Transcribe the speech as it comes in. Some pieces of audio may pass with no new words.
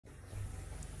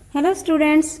Hello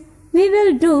students, we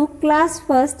will do class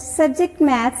first subject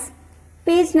maths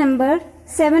page number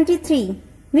 73.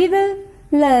 We will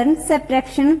learn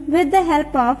subtraction with the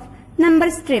help of number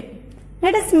strip.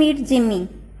 Let us meet Jimmy.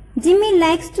 Jimmy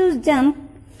likes to jump.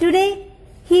 Today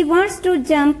he wants to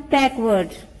jump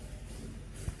backward.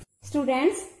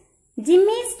 Students,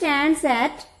 Jimmy stands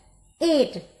at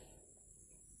 8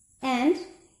 and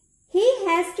he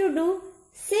has to do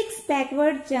 6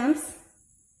 backward jumps.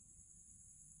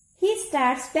 He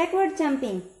starts backward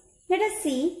jumping. Let us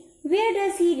see where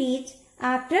does he reach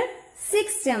after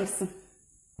 6 jumps.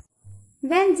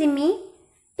 When Jimmy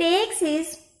takes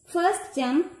his first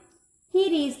jump, he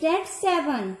reached at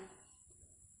 7.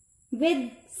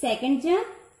 With second jump,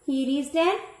 he reached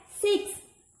at 6.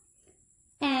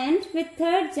 And with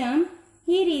third jump,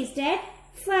 he reached at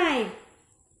 5.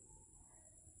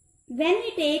 When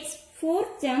he takes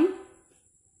fourth jump,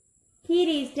 he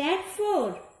reached at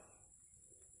 4.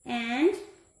 And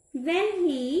when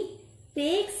he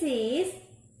takes his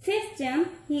fifth jump,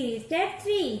 he reached at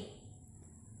 3.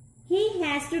 He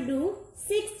has to do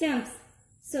 6 jumps.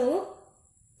 So,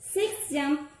 6th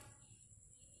jump,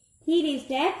 he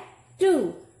reached at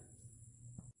 2.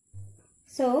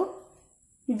 So,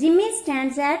 Jimmy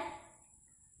stands at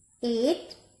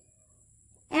 8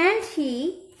 and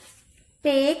he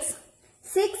takes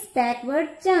 6 backward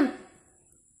jump.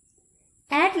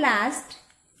 At last,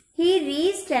 he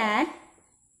reached at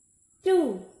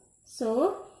 2.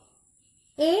 So,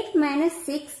 8 minus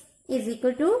 6 is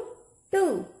equal to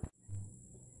 2.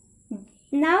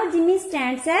 Now Jimmy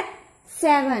stands at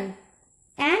 7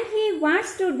 and he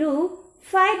wants to do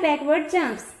 5 backward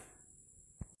jumps.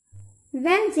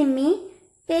 When Jimmy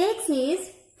takes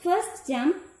his first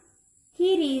jump,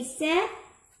 he reached at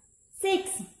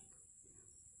 6.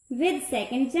 With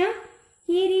second jump,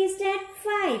 he reached at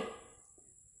 5.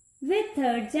 With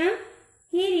third jump,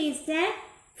 he reached at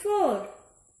 4.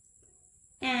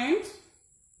 And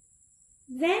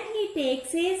when he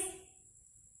takes his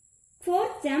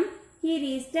fourth jump, he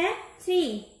reached at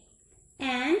 3.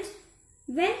 And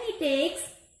when he takes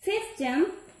fifth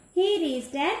jump, he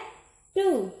reached at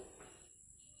 2.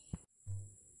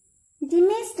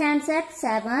 Jimmy stands at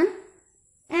 7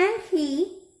 and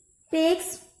he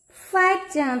takes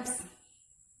 5 jumps.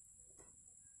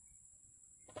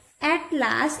 At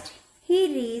last, he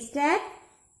reached at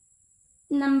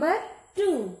number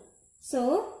 2.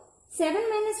 So, 7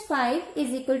 minus 5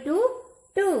 is equal to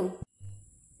 2.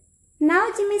 Now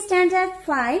Jimmy stands at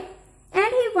 5 and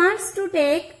he wants to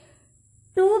take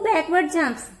 2 backward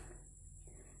jumps.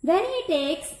 When he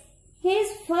takes his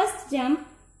first jump,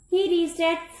 he reached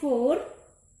at 4.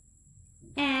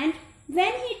 And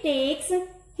when he takes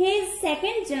his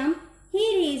second jump,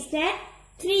 he reached at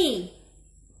 3.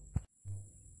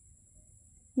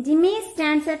 Jimmy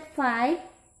stands at 5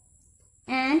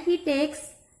 and he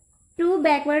takes 2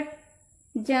 backward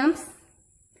jumps.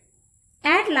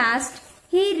 At last,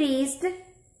 he reached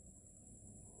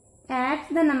at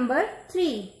the number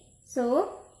 3.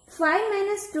 So, 5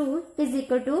 minus 2 is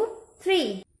equal to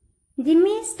 3.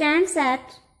 Jimmy stands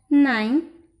at 9.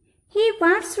 He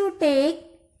wants to take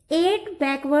 8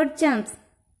 backward jumps.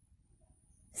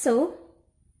 So,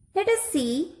 let us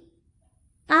see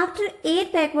after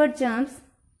 8 backward jumps,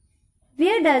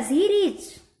 where does he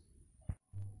reach?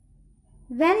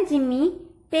 When Jimmy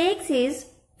takes his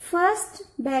first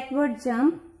backward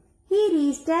jump, he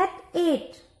reached at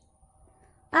 8.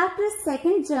 After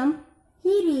second jump,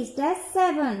 he reached at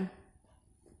 7.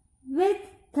 With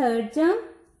third jump,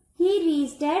 he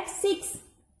reached at 6.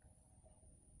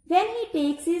 When he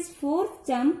takes his fourth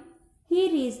jump, he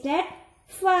reached at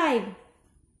 5.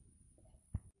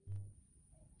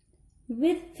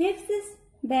 With fifth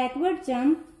backward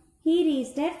jump, he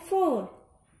reached at 4.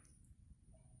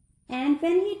 And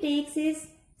when he takes his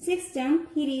sixth jump,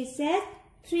 he reached at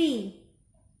 3.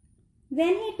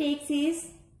 When he takes his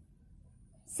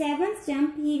seventh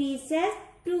jump, he reached at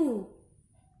 2.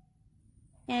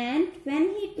 And when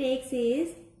he takes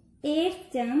his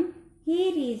eighth jump,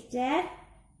 he reached at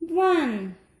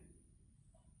 1.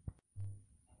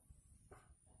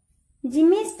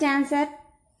 Jimmy stands at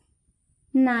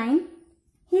 9.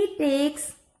 He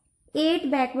takes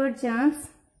 8 backward jumps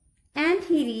and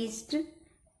he reached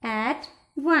at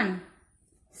 1.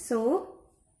 So,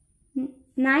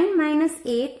 9 minus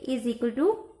 8 is equal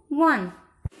to 1.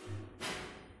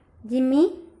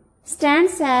 Jimmy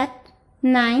stands at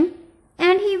 9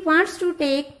 and he wants to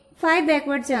take 5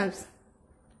 backward jumps.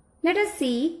 Let us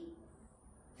see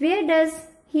where does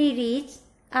he reach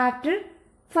after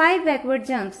 5 backward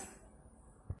jumps.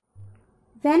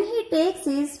 When he takes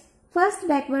his first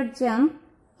backward jump,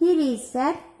 he reached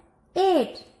at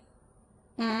 8.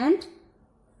 and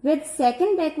with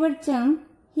second backward jump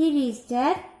he reached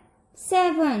at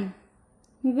 7.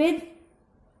 With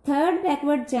third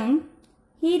backward jump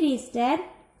he reached at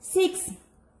 6.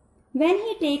 When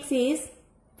he takes his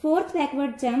fourth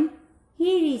backward jump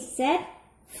he reached at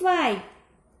 5.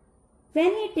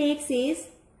 When he takes his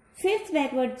fifth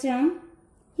backward jump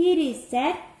he reached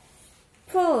at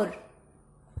 4.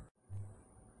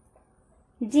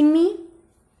 Jimmy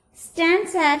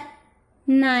stands at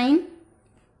 9.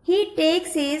 He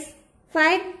takes his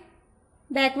 5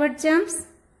 backward jumps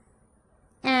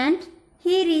and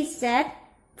he reached at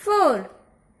 4.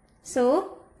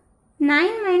 So,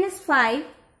 9 minus 5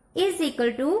 is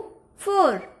equal to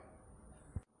 4.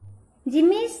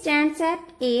 Jimmy stands at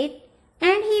 8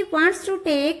 and he wants to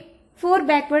take 4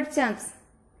 backward jumps.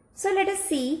 So, let us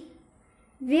see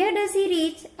where does he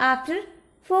reach after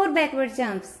 4 backward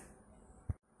jumps.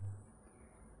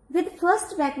 With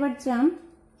first backward jump,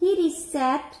 he reached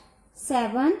at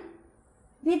 7.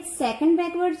 With second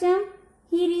backward jump,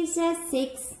 he reached at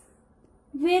 6.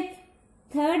 With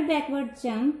third backward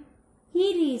jump, he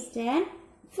reached at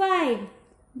 5.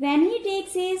 When he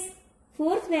takes his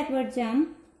fourth backward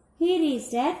jump, he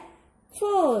reached at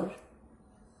 4.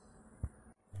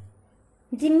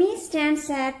 Jimmy stands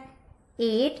at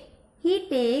 8. He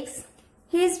takes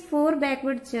his 4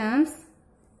 backward jumps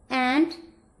and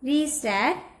reached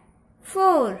at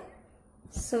 4.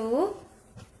 So,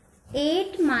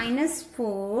 8 minus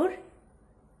 4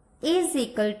 is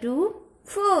equal to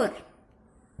 4.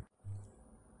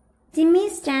 Jimmy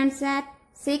stands at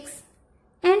 6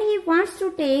 and he wants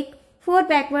to take 4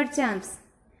 backward jumps.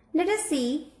 Let us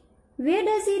see where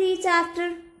does he reach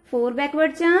after 4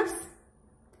 backward jumps.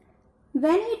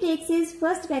 When he takes his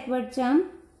first backward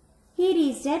jump, he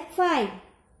reached at 5.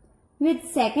 With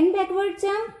second backward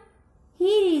jump,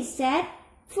 he reached at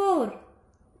 4.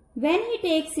 When he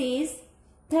takes his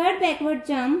third backward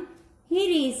jump, he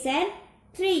reached at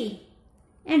 3.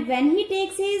 And when he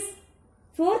takes his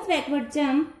fourth backward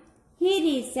jump, he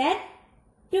reached at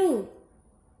 2.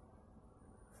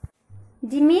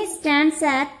 Jimmy stands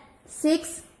at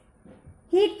 6.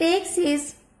 He takes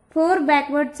his 4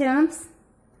 backward jumps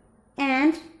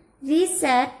and reaches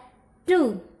at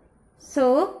 2.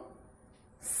 So,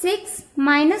 6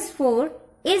 minus 4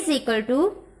 is equal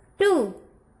to 2.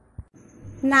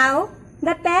 Now,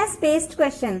 the past-based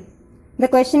question. The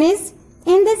question is,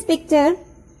 in this picture,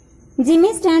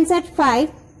 Jimmy stands at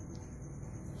 5.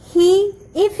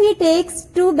 If he takes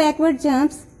 2 backward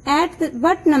jumps, at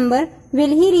what number will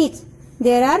he reach?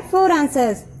 There are 4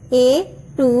 answers. A,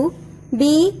 2,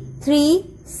 B, 3,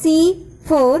 C,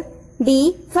 4,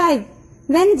 D, 5.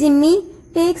 When Jimmy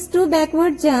takes 2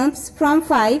 backward jumps from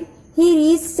 5, he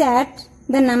reaches at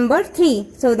the number 3.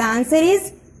 So, the answer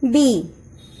is B.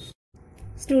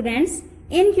 Students,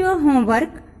 in your homework,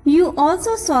 you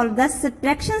also solve the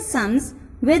subtraction sums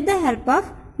with the help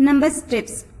of number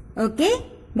strips. Okay?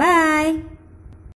 Bye.